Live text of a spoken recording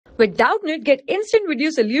With Doubtnut, get instant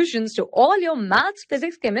video solutions to all your maths,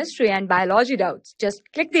 physics, chemistry, and biology doubts. Just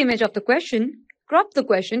click the image of the question, crop the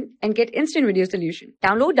question, and get instant video solution.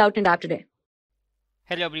 Download Doubtnut app today.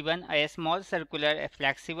 Hello everyone, a small circular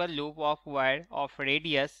flexible loop of wire of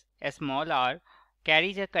radius small r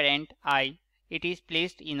carries a current I. It is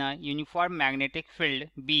placed in a uniform magnetic field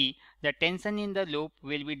B. The tension in the loop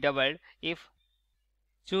will be doubled if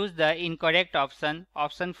choose the incorrect option.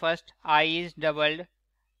 Option first, I is doubled,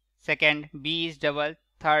 second, B is doubled,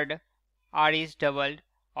 third, R is doubled,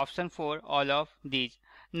 option 4, all of these.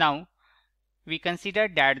 Now we consider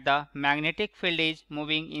that the magnetic field is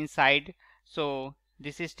moving inside, so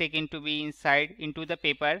this is taken to be inside into the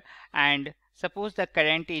paper, and suppose the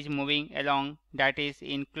current is moving along, that is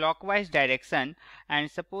in clockwise direction,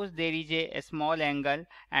 and suppose there is a small angle,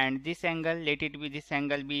 and this angle, let it be this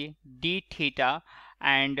angle be d theta,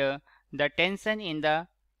 and the tension in the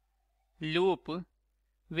loop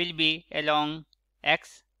will be along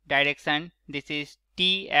x direction, this is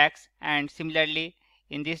tx, and similarly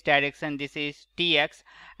in this direction this is tx,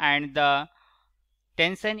 and the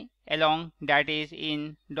tension along that is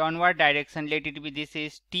in downward direction, let it be this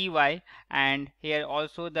is ty, and here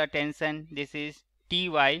also the tension this is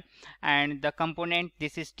ty, and the component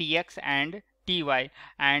this is tx and ty,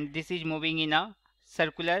 and this is moving in a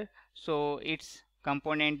circular, so its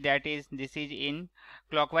component that is this is in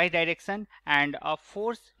clockwise direction, and a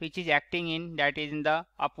force which is acting in that is in the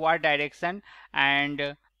upward direction,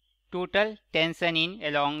 and total tension in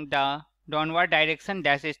along the downward direction,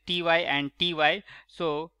 that is ty and ty.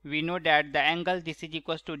 So we know that the angle this is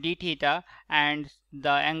equals to d theta, and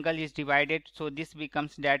the angle is divided, so this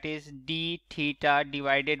becomes that is d theta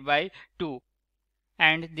divided by 2,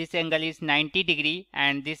 and this angle is 90 degree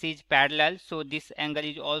and this is parallel, so this angle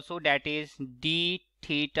is also that is d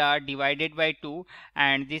theta divided by 2,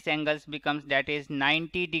 and this angle becomes that is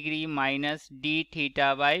 90 degree minus d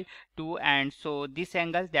theta by 2, and so this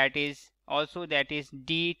angle that is also that is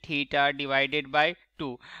d theta divided by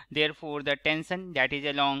 2. Therefore the tension that is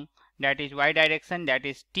along that is y direction, that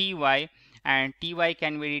is ty, and ty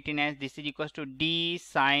can be written as this is equals to d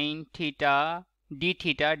sine theta d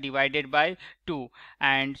theta divided by 2,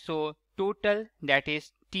 and so total that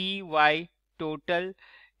is ty total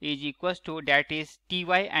is equals to that is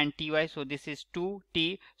ty and ty, so this is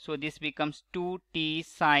 2t, so this becomes 2t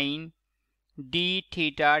sine d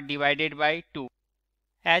theta divided by 2.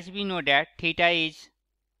 As we know that theta is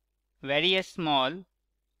very small,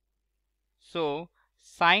 so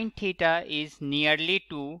sine theta is nearly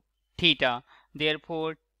to theta,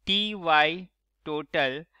 therefore ty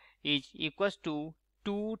total is equals to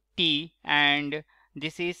 2t, and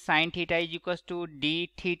this is sine theta is equals to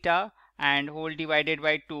d theta and whole divided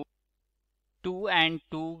by 2. 2 and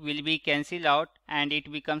 2 will be cancelled out and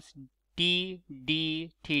it becomes d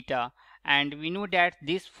theta, and we know that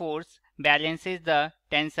this force balances the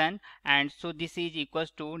tension, and so this is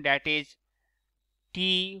equals to that is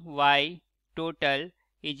ty total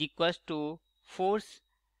is equals to force,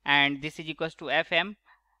 and this is equals to Fm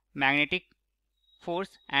magnetic force,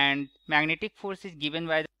 and magnetic force is given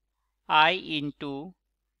by I into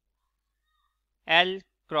L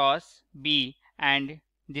cross B, and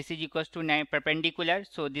this is equals to perpendicular,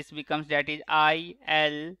 so this becomes that is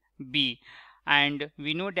ILB, and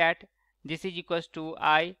we know that this is equals to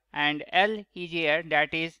I, and L is here,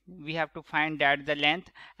 that is we have to find that the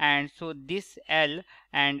length, and so this L,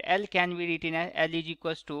 and L can be written as L is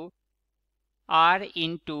equals to R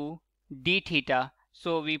into d theta,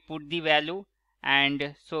 so we put the value,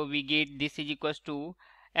 and so we get this is equals to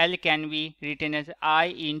L can be written as I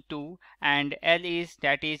into, and L is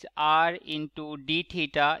that is R into d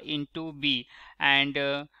theta into B, and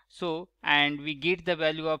and we get the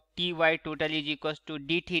value of ty total is equals to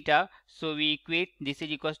d theta, so we equate this is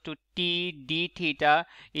equals to t d theta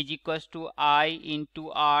is equals to I into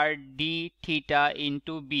R d theta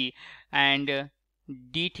into B, and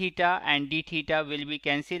d theta and d theta will be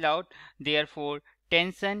cancelled out, therefore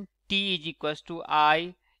tension T is equals to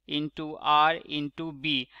I into R into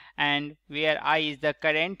B, and where I is the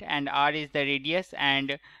current and R is the radius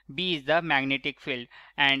and B is the magnetic field,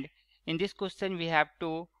 and in this question we have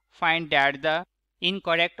to find that the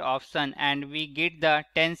incorrect option, and we get the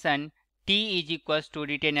tension T is equals to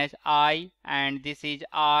written as I, and this is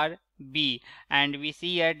R B, and we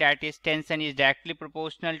see here that is tension is directly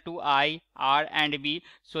proportional to I, R and B,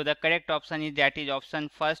 so the correct option is that is option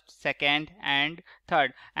first, second and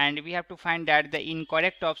third, and we have to find that the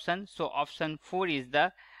incorrect option, so option 4 is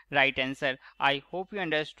the right answer. I hope you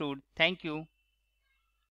understood. Thank you.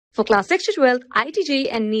 For class 6 to 12, IIT JEE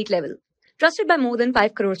and NEET level. Trusted by more than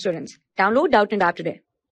 5 crore students. Download Doubtnut app today.